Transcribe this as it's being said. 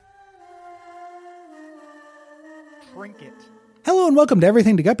Trinket. Hello and welcome to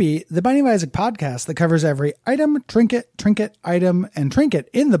Everything to Guppy, the Binding of Isaac podcast that covers every item, trinket, item, and trinket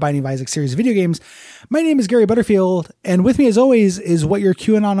in the Binding of Isaac series of video games. My name is Gary Butterfield, and with me as always is what your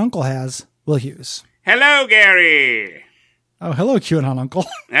QAnon uncle has, Will Hughes. Hello, Gary. Oh, hello, QAnon uncle.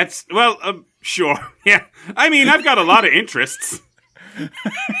 That's, sure. Yeah. I mean, I've got a lot of interests.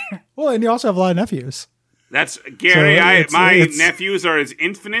 Well, and you also have a lot of nephews. That's, Gary, So my nephews are as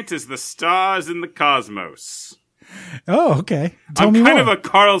infinite as the stars in the cosmos. Oh, okay. Tell I'm me kind more. of a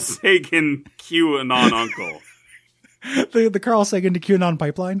Carl Sagan QAnon uncle. The Carl Sagan to QAnon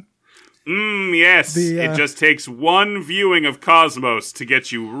pipeline. Yes. It just takes one viewing of Cosmos to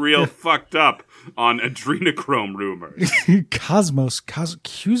get you real fucked up on adrenochrome rumors. Cosmos.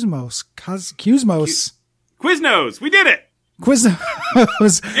 Quiznos, we did it.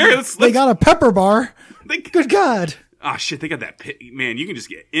 Quiznos. Here, They got a pepper bar. Good God. Oh shit, they got that man, you can just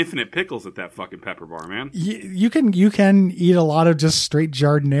get infinite pickles at that fucking pepper bar, man. You can eat a lot of just straight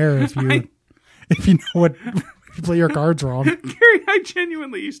jardiniere if you know what, if you play your cards wrong. Gary, I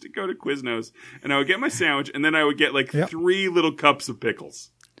genuinely used to go to Quiznos and I would get my sandwich and then I would get 3 little cups of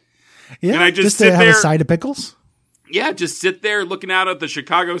pickles. Yeah, and I just sit to have there, a side of pickles. Yeah, just sit there looking out at the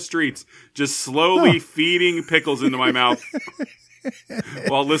Chicago streets, just slowly feeding pickles into my mouth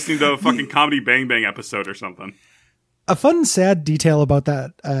while listening to a fucking Comedy Bang Bang episode or something. A fun, sad detail about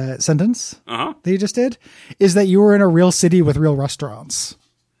that sentence that you just did is that you were in a real city with real restaurants.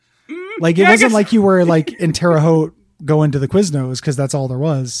 It wasn't like you were in Terre Haute going to the Quiznos because that's all there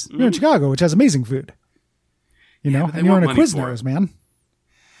was. You're in Chicago, which has amazing food. You know, and you're in a Quiznos, man.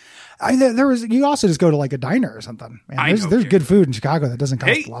 You also just go to a diner or something. Man, there's good food in Chicago that doesn't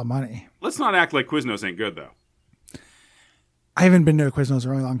cost a lot of money. Let's not act like Quiznos ain't good though. I haven't been to a Quiznos in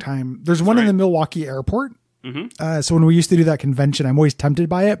a really long time. There's one in the Milwaukee airport. So when we used to do that convention, I'm always tempted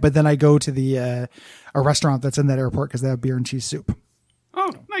by it, but then I go to a restaurant that's in that airport because they have beer and cheese soup.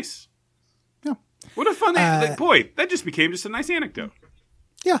 Oh, nice. Yeah. What a fun, boy, that just became just a nice anecdote.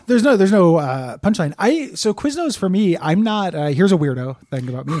 Yeah. There's no punchline. So Quiznos for me, I'm not, here's a weirdo thing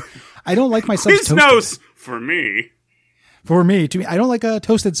about me. I don't like my subs toasted. Quiznos for me, to me, I don't like a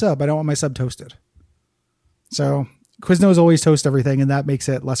toasted sub. I don't want my sub toasted. So Quiznos always toast everything and that makes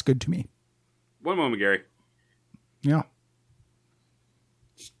it less good to me. One moment, Gary. Yeah.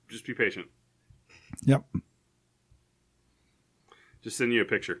 Just be patient. Yep. Just send you a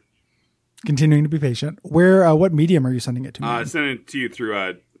picture. Continuing to be patient. What medium are you sending it to me? I sent it to you through,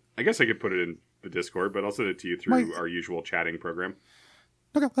 I guess I could put it in the Discord, but I'll send it to you through our usual chatting program.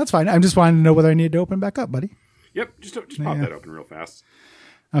 Okay, that's fine. I'm just wanting to know whether I need to open back up, buddy. Yep, just pop that open real fast.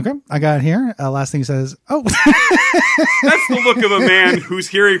 Okay, I got it here. Last thing he says, oh. That's the look of a man who's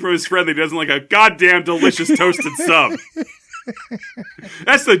hearing from his friend that he doesn't like a goddamn delicious toasted sub.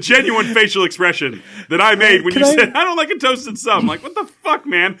 That's the genuine facial expression that I made when said, I don't like a toasted sub. I'm like, what the fuck,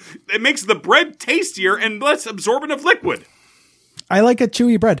 man? It makes the bread tastier and less absorbent of liquid. I like a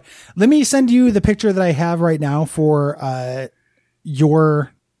chewy bread. Let me send you the picture that I have right now for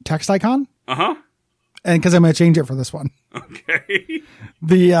your text icon. Uh-huh. And because I'm going to change it for this one. Okay.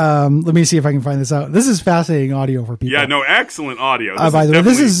 Let me see if I can find this out. This is fascinating audio for people. Yeah, no, excellent audio. By the way,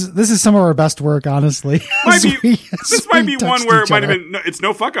 this is some of our best work, honestly. This might be one where it might have been. No, it's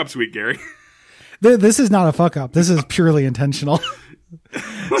no fuck ups week, Gary. This is not a fuck up. This is purely intentional.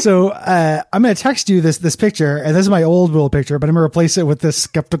 So I'm going to text you this picture, and this is my old Will picture, but I'm going to replace it with this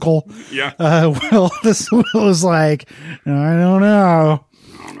skeptical. Yeah. Will. This Will is like, I don't know,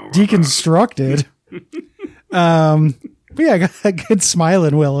 deconstructed. But yeah, I got a good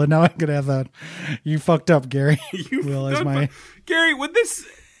smiling Will, and now I'm gonna have that. You fucked up, Gary. Will is my Gary. With this,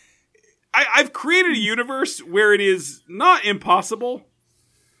 I've created a universe where it is not impossible.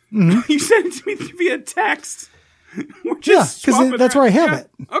 Mm-hmm. You sent it to me via text. Because that's where I have it.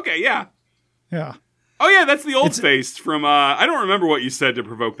 Okay, yeah. Yeah. Oh yeah, that's the old face from. I don't remember what you said to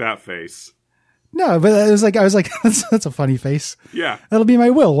provoke that face. No, but I was like, that's a funny face. Yeah. That'll be my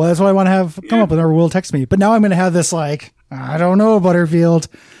Will. Well, that's what I want to have come up with whenever Will text me. But now I'm going to have this I don't know, Butterfield,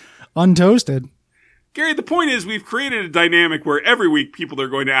 untoasted. Gary, the point is we've created a dynamic where every week people are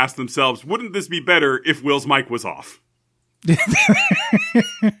going to ask themselves, wouldn't this be better if Will's mic was off? Well,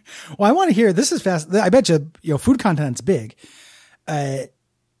 I want to hear, this is fast. I bet you, food content's big.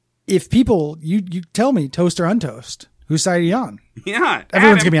 If people, you tell me toast or untoast, whose side are you on? Yeah.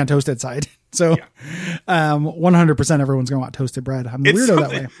 Everyone's going to be on toasted side. So, 100% everyone's going to want toasted bread. I'm the weirdo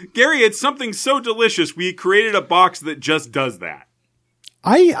that way. Gary, it's something so delicious. We created a box that just does that.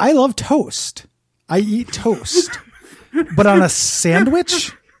 I love toast. I eat toast. But on a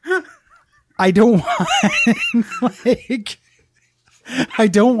sandwich, I don't want, I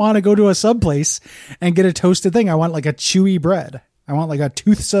don't want to go to a sub place and get a toasted thing. I want like a chewy bread. I want like a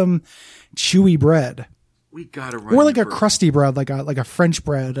toothsome, chewy bread. We gotta run or like a crusty bread, like a French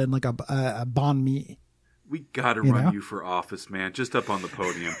bread and like a banh mi. We gotta run you for office, man. Just up on the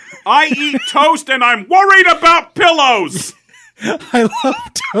podium. I eat toast and I'm worried about pillows. I love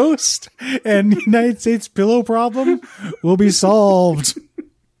toast, and the United States pillow problem will be solved.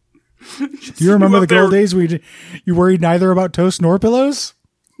 Do you remember the good old days you worried neither about toast nor pillows?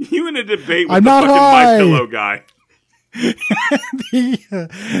 You in a debate with I'm the not fucking high. My Pillow guy.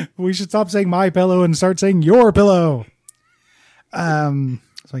 We should stop saying my pillow and start saying your pillow.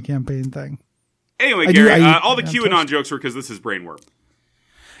 It's my campaign thing. Anyway, Gary, all the QAnon jokes were because this is Brainworm.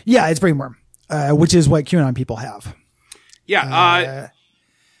 Yeah, it's Brainworm, which is what QAnon people have. Yeah.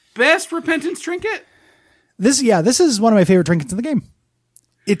 Best repentance trinket? This is one of my favorite trinkets in the game.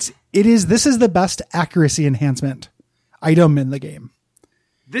 This is the best accuracy enhancement item in the game.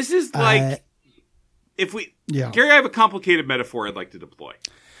 This is like, Gary, I have a complicated metaphor I'd like to deploy.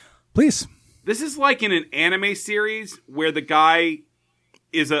 Please. This is like in an anime series where the guy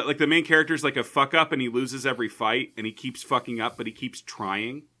is the main character is like a fuck up and he loses every fight and he keeps fucking up, but he keeps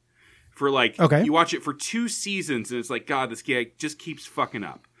trying. You watch it for 2 seasons and it's like, God, this guy just keeps fucking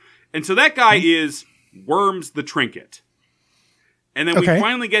up. And so that guy is Worms the Trinket. And then we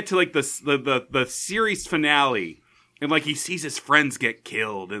finally get to like the series finale and like he sees his friends get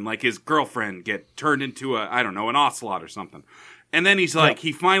killed and like his girlfriend get turned into an ocelot or something. And then he's like,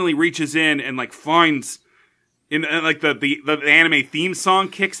 he finally reaches in and like finds like the anime theme song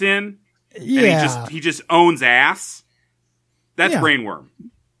kicks in. Yeah. And he just owns ass. That's Brainworm.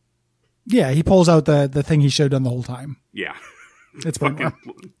 Yeah, he pulls out the thing he should have done the whole time. Yeah. It's Brainworm.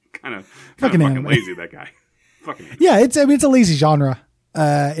 Kind of fucking lazy, that guy. Fucking anime. Yeah, it's a lazy genre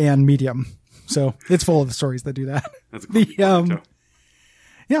and medium. So it's full of the stories that do that. That's a clumsy portmanteau.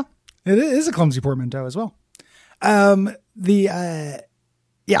 Yeah, it is a clumsy portmanteau as well. So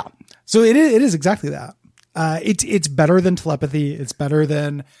it is exactly that. It's better than telepathy. It's better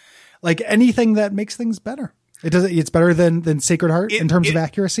than like anything that makes things better. It's better than Sacred Heart in terms of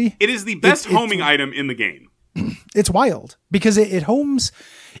accuracy. It is the best homing item in the game. It's wild because it homes.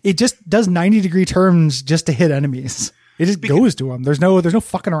 It just does 90-degree turns just to hit enemies. It just goes to them. There's no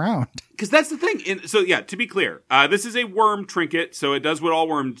fucking around. Because that's the thing. To be clear, this is a worm trinket, so it does what all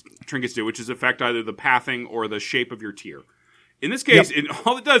worm trinkets do, which is affect either the pathing or the shape of your tier. In this case,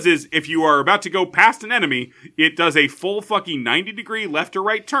 all it does is, if you are about to go past an enemy, it does a full fucking 90-degree left or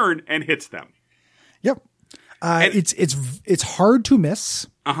right turn and hits them. Yep. It's hard to miss.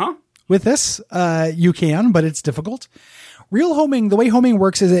 With this, you can, but it's difficult. Real homing, the way homing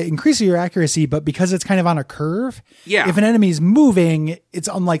works is it increases your accuracy, but because it's kind of on a curve, if an enemy's moving, it's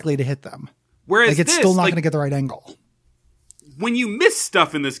unlikely to hit them. Whereas it's still not going to get the right angle. When you miss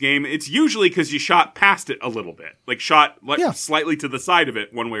stuff in this game, it's usually because you shot past it a little bit, slightly to the side of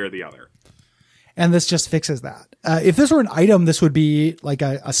it, one way or the other. And this just fixes that. If this were an item, this would be like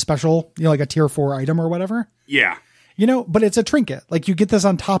a special, like a tier 4 item or whatever. Yeah. But it's a trinket. Like you get this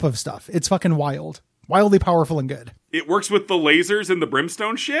on top of stuff. It's fucking wild. Wildly powerful and good. It works with the lasers and the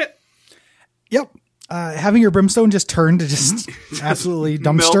brimstone shit? Yep. Having your brimstone just turn to just absolutely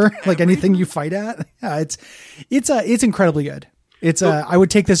dumpster, like anything you fight at. Yeah, it's incredibly good. I would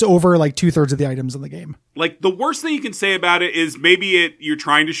take this over like 2/3 of the items in the game. Like the worst thing you can say about it is maybe you're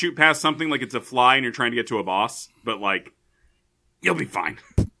trying to shoot past something like it's a fly and you're trying to get to a boss, but like you'll be fine.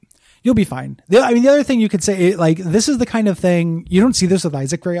 You'll be fine. The other thing you could say, like, this is the kind of thing, you don't see this with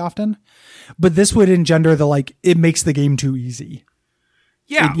Isaac very often, but this would engender it makes the game too easy.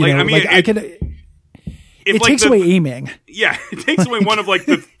 Yeah. It takes away aiming. Yeah. It takes away one of like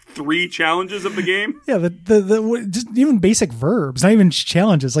the 3 challenges of the game. Yeah. The just even basic verbs, not even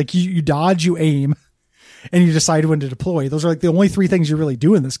challenges. Like you dodge, you aim, and you decide when to deploy. Those are like the only 3 things you really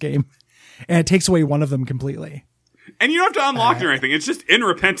do in this game. And it takes away one of them completely. And you don't have to unlock it or anything. It's just in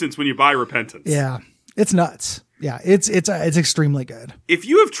Repentance when you buy Repentance. Yeah. It's nuts. Yeah. It's extremely good. If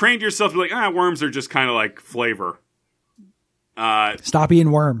you have trained yourself to be like, worms are just kind of like flavor. Stop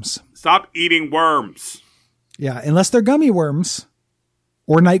eating worms. Stop eating worms. Yeah. Unless they're gummy worms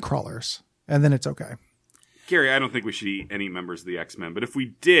or night crawlers. And then it's okay. Gary, I don't think we should eat any members of the X-Men, but if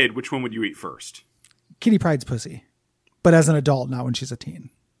we did, which one would you eat first? Kitty Pryde's pussy. But as an adult, not when she's a teen.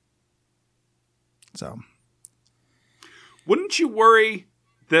 So... Wouldn't you worry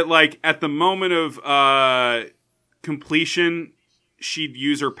that, like, at the moment of completion, she'd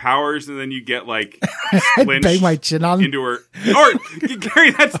use her powers, and then you get like bang my chin on into her? Or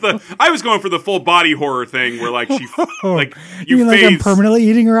Gary, I was going for the full body horror thing, where like she like you mean like I'm permanently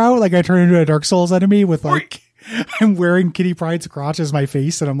eating her out, like I turn into a Dark Souls enemy with like I'm wearing Kitty Pryde's crotch as my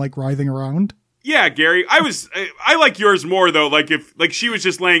face and I'm like writhing around. Yeah, Gary, I like yours more though. Like if she was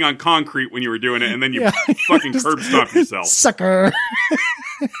just laying on concrete when you were doing it, and then you fucking curb stomp yourself, sucker.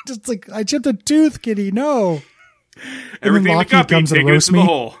 Just like I chipped a tooth, Kitty. No. Everything the guppy, taking it to the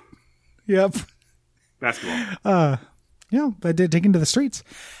hole. Yep. Basketball. But taken to the streets.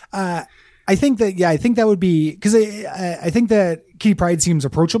 I think that would be because I think that Kitty Pryde seems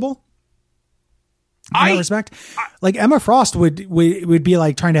approachable. In that respect, like Emma Frost would be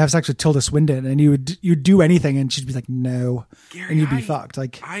like trying to have sex with Tilda Swinton, and you'd do anything, and she'd be like, no, Gary, and you'd be fucked.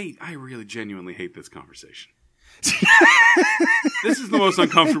 Like, I really genuinely hate this conversation. This is the most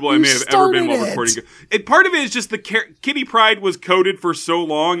uncomfortable I may have ever been while recording. Part of it is just the Kitty Pryde was coded for so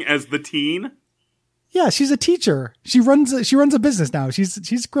long as the teen. Yeah, she's a teacher. She runs a business now.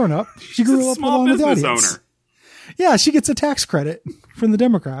 She's grown up. She grew up along with the audience. Owner. Yeah, she gets a tax credit from the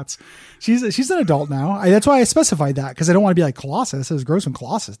Democrats. She's an adult now. That's why I specified that, because I don't want to be like Colossus. It was gross when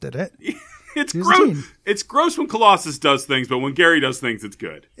Colossus did it. It's gross. It's gross when Colossus does things, but when Gary does things, it's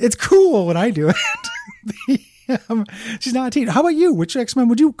good. It's cool when I do it. She's not a teen. How about you? Which X-Men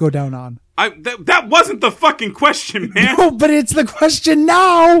would you go down on? That wasn't the fucking question, man. No, but it's the question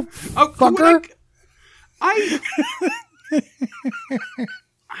now, fucker. I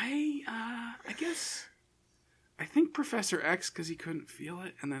guess I think Professor X, because he couldn't feel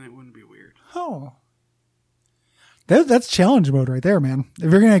it, and then it wouldn't be weird. Oh. That's challenge mode right there, man.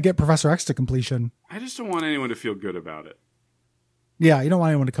 If you're going to get Professor X to completion. I just don't want anyone to feel good about it. Yeah, you don't want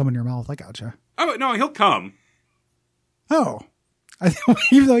anyone to come in your mouth. I gotcha. Oh, no, he'll come. Oh.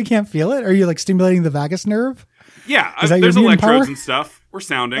 Even though he can't feel it? Are you like stimulating the vagus nerve? Yeah, there's electrodes and stuff. We're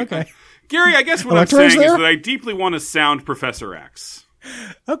sounding. Okay. Gary, I guess what I'm saying is that I deeply want to sound Professor X.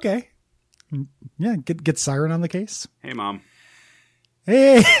 Okay. Yeah, get Siren on the case. Hey, Mom.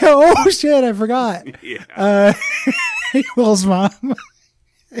 Hey, oh shit, I forgot. Yeah. Hey, Will's mom.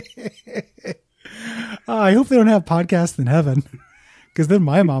 I hope they don't have podcasts in heaven, because then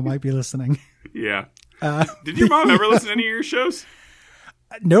my mom might be listening. Yeah. Did your mom ever listen to any of your shows?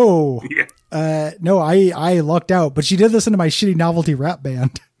 No. Yeah. No, I lucked out, but she did listen to my shitty novelty rap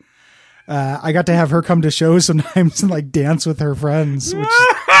band. I got to have her come to shows sometimes and like dance with her friends, which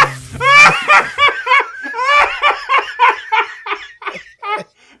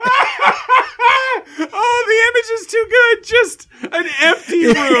oh, the image is too good. Just an empty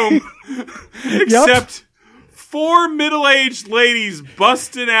room, except 4 middle-aged ladies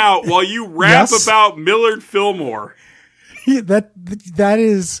busting out while you rap about Millard Fillmore. That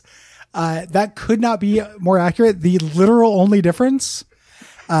is that could not be more accurate. The literal only difference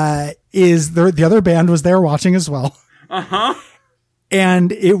is the other band was there watching as well.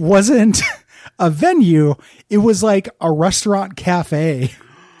 And it wasn't a venue; it was like a restaurant cafe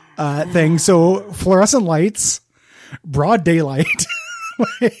thing. So fluorescent lights, broad daylight.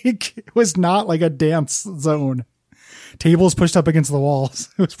 Like, it was not like a dance zone. Tables pushed up against the walls.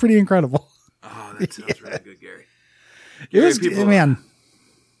 It was pretty incredible. Oh, that sounds really good, Gary. It was, man.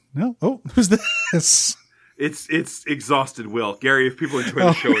 No, who's this? It's exhausted Will. Gary, if people enjoy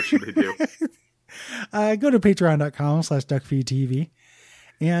the show, what should they do? Go to patreon.com/duckfeedtv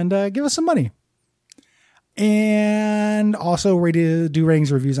and give us some money. And also do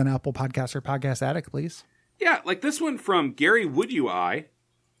ratings, reviews on Apple Podcasts or Podcast Addict, please. Yeah, like this one from Gary Would You I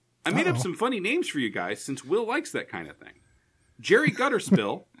made up some funny names for you guys since Will likes that kind of thing. Jerry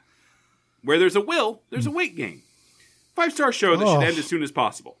Gutterspill. Where there's a will, there's a weight gain. 5-star show that should end as soon as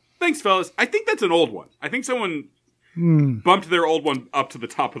possible. Thanks, fellas. I think that's an old one. I think someone bumped their old one up to the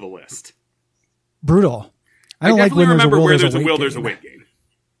top of the list. Brutal. I don't like when remember where there's a will, there's a weight gain.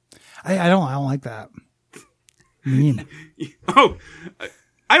 I don't like that. Mean. Oh,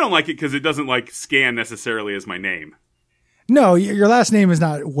 I don't like it because it doesn't like scan necessarily as my name. No, your last name is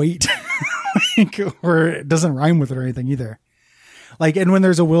not Wait, or it doesn't rhyme with it or anything either. Like, and when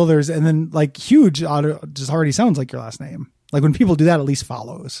there's a will, and then like Huge just already sounds like your last name. Like when people do that, at least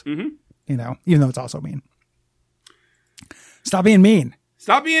follows. Mm-hmm. You know, even though it's also mean. Stop being mean.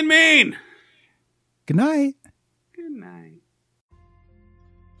 Stop being mean. Good night. Good night.